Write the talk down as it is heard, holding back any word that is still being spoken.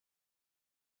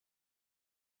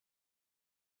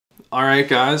All right,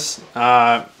 guys.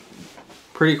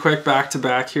 Pretty quick back to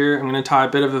back here. I'm going to tie a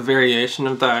bit of a variation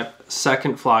of that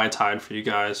second fly I tied for you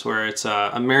guys, where it's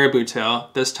a marabou tail.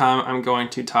 This time I'm going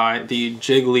to tie the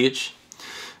jig leech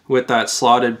with that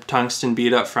slotted tungsten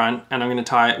bead up front, and I'm going to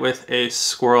tie it with a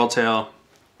squirrel tail.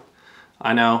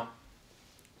 I know,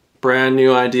 brand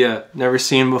new idea, never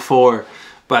seen before,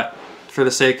 but for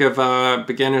the sake of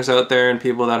beginners out there and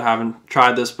people that haven't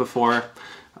tried this before,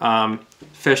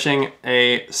 fishing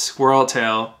a squirrel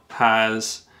tail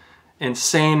has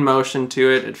insane motion to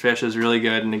it. It fishes really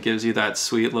good and it gives you that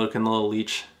sweet looking little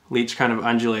leech kind of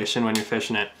undulation when you're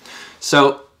fishing it.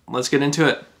 So let's get into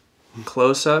it.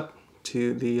 Close up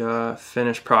to the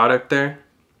finished product there.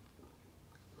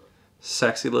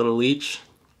 Sexy little leech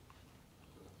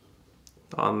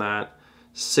on that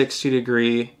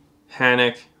 60-degree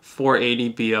Hanak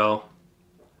 480 BO.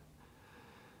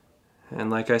 And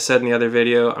like I said in the other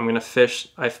video,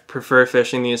 I prefer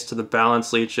fishing these to the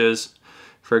balanced leeches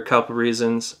for a couple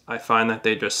reasons. I find that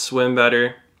they just swim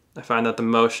better. I find that the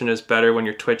motion is better when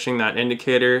you're twitching that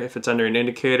indicator, if it's under an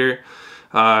indicator,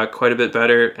 quite a bit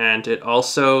better. And it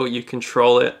also, you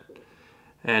control it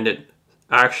and it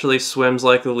actually swims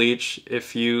like a leech.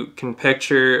 If you can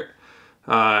picture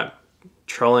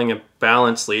trolling a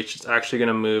balanced leech, it's actually going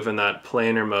to move in that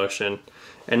planar motion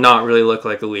and not really look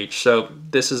like a leech. So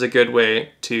this is a good way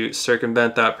to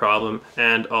circumvent that problem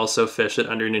and also fish it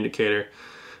under an indicator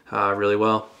really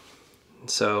well.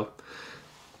 So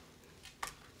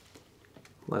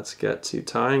let's get to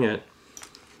tying it.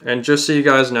 And just so you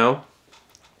guys know,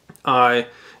 I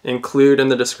include in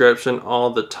the description all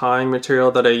the tying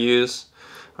material that I use.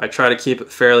 I try to keep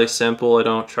it fairly simple. I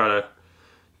don't try to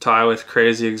tie with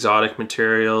crazy exotic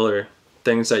material or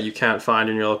things that you can't find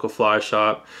in your local fly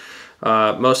shop.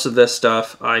 Most of this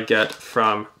stuff I get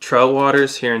from Trout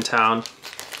Waters here in town.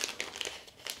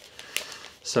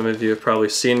 Some of you have probably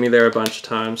seen me there a bunch of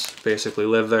times, basically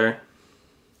live there.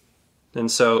 And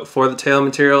so for the tail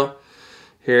material,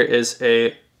 here is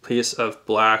a piece of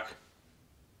black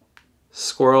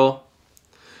squirrel.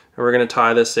 And we're going to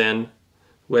tie this in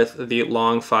with the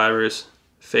long fibers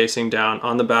facing down.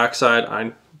 On the back side,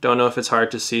 I don't know if it's hard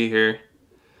to see here,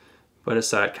 but it's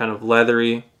that kind of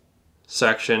leathery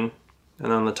section.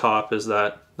 And on the top is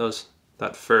that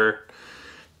fur.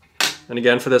 And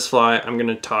again, for this fly, I'm going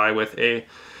to tie with a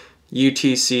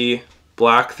UTC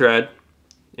black thread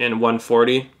in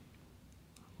 140. A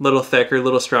little thicker, a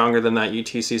little stronger than that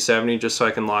UTC 70, just so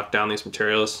I can lock down these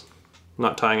materials. I'm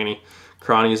not tying any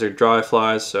crawnies or dry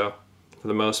flies, so for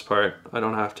the most part, I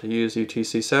don't have to use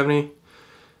UTC 70.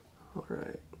 All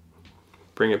right,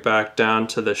 bring it back down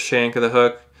to the shank of the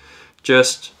hook,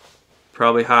 just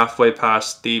probably halfway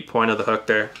past the point of the hook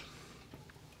there.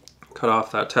 Cut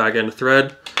off that tag end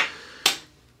thread.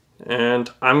 And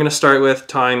I'm going to start with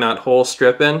tying that whole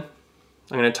strip in.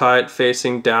 I'm going to tie it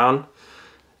facing down,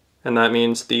 and that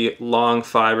means the long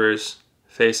fibers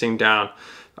facing down.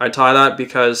 I tie that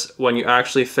because when you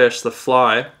actually fish the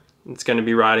fly, it's going to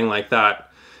be riding like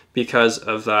that because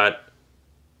of that,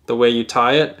 the way you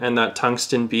tie it, and that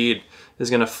tungsten bead is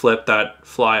going to flip that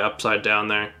fly upside down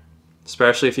there,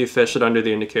 especially if you fish it under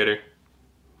the indicator.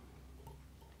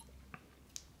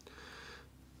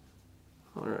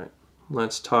 All right,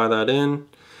 let's tie that in.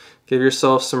 Give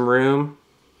yourself some room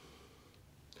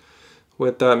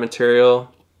with that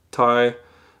material. Tie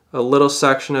a little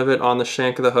section of it on the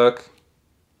shank of the hook.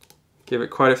 Give it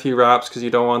quite a few wraps because you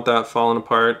don't want that falling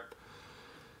apart.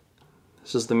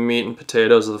 This is the meat and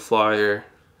potatoes of the fly here.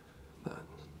 That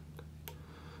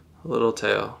little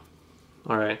tail.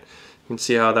 All right, you can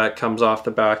see how that comes off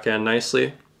the back end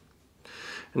nicely.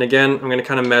 And again, I'm going to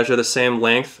kind of measure the same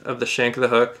length of the shank of the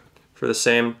hook for the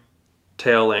same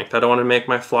tail length. I don't want to make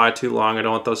my fly too long. I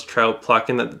don't want those trout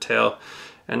plucking at the tail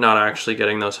and not actually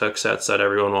getting those hook sets that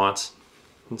everyone wants.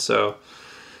 And so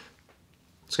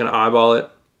it's going to eyeball it.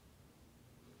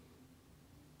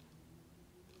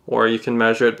 Or you can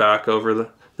measure it back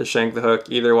over the shank of the hook.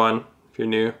 Either one, if you're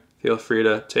new, feel free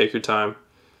to take your time.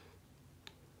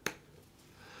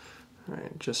 All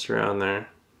right, just around there.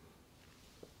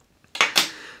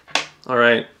 All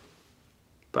right,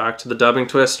 back to the dubbing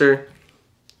twister.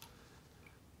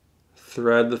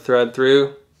 Thread the thread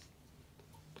through.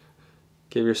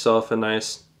 Give yourself a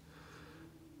nice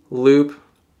loop,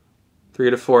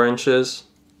 3 to 4 inches.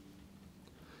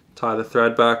 Tie the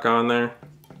thread back on there.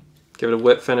 Give it a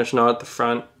whip finish knot at the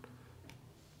front.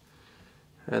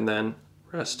 And then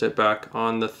rest it back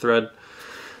on the thread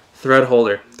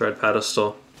holder, thread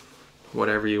pedestal,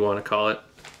 whatever you want to call it.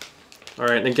 All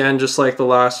right, and again, just like the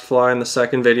last fly in the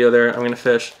second video there, I'm going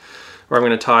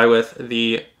to tie with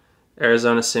the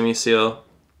Arizona Simi seal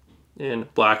in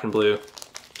black and blue.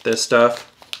 This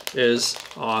stuff is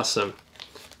awesome.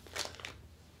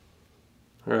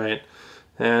 All right,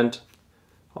 and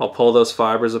I'll pull those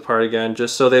fibers apart again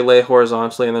just so they lay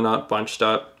horizontally and they're not bunched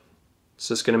up. It's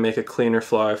just going to make a cleaner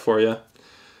fly for you.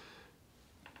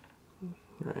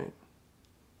 All right.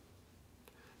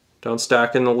 Don't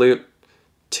stack in the loop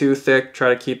too thick.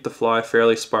 Try to keep the fly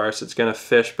fairly sparse. It's going to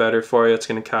fish better for you. It's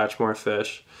going to catch more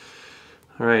fish.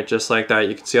 All right, just like that.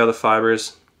 You can see how the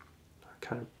fibers are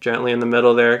kind of gently in the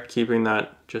middle there, keeping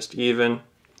that just even.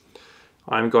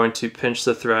 I'm going to pinch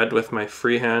the thread with my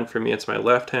free hand. For me, it's my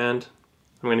left hand.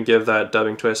 I'm going to give that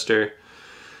dubbing twister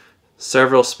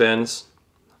several spins.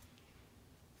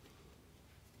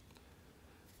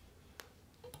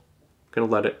 I'm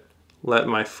going to let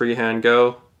my free hand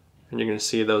go, and you're going to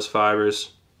see those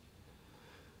fibers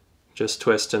just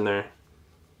twist in there.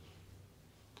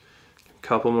 A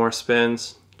couple more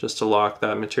spins just to lock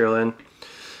that material in.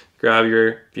 Grab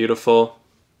your beautiful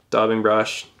dubbing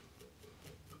brush.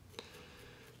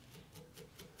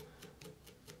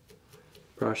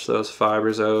 Brush those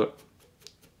fibers out.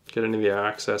 Get any of the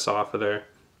excess off of there.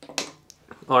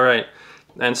 All right,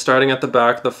 and starting at the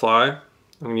back of the fly, I'm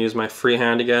going to use my free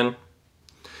hand again.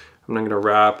 I'm going to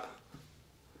wrap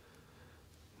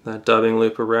that dubbing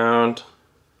loop around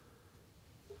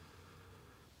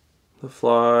the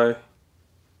fly.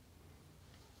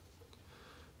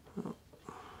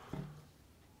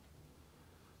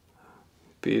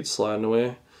 Bead sliding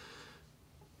away.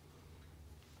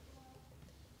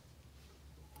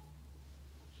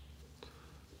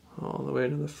 All the way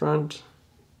to the front.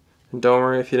 And don't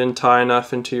worry if you didn't tie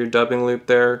enough into your dubbing loop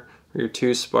there, or you're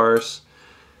too sparse.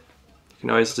 You can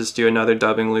always just do another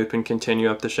dubbing loop and continue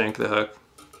up the shank of the hook.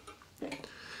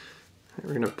 We're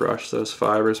going to brush those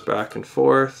fibers back and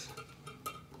forth.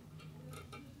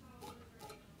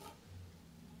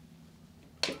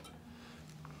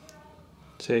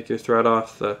 Take your thread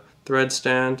off the thread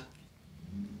stand.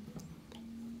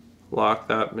 Lock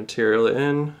that material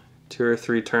in. 2 or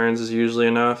 3 turns is usually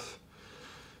enough.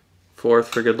 4th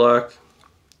for good luck.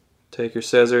 Take your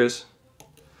scissors.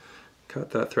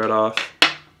 Cut that thread off.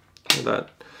 Or that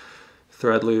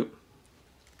thread loop.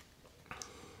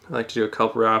 I like to do a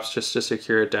couple wraps just to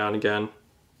secure it down again.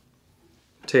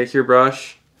 Take your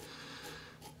brush.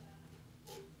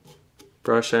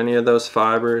 Brush any of those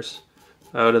fibers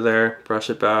out of there. Brush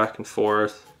it back and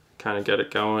forth. Kind of get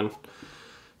it going.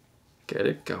 Get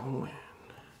it going.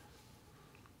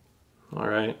 All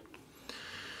right.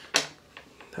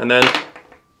 And then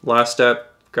last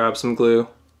step, grab some glue.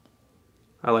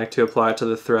 I like to apply it to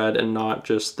the thread and not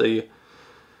just the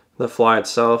fly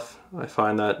itself. I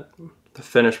find that the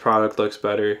finished product looks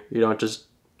better. You don't just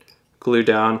glue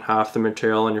down half the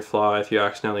material on your fly if you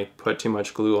accidentally put too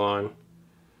much glue on.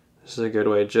 This is a good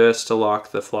way just to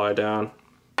lock the fly down,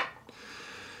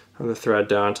 or the thread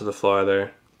down to the fly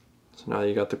there. So now that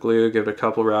you got the glue, give it a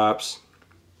couple wraps.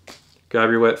 Grab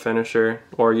your wet finisher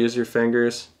or use your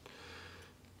fingers.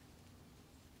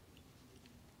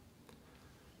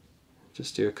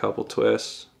 Just do a couple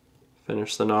twists,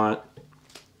 finish the knot,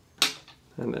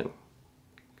 and then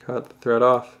cut the thread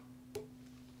off.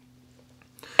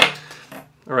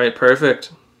 All right,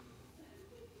 perfect.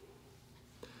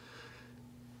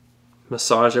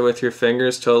 Massage it with your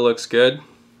fingers till it looks good.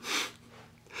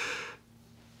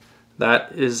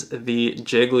 That is the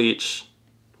jig leech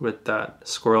with that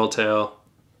squirrel tail.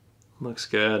 Looks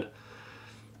good.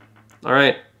 All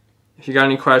right, if you got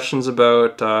any questions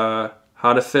about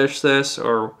how to fish this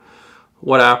or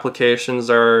what applications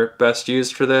are best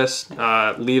used for this,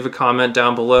 leave a comment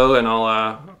down below and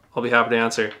I'll be happy to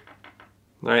answer.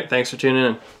 All right, thanks for tuning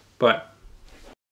in. Bye.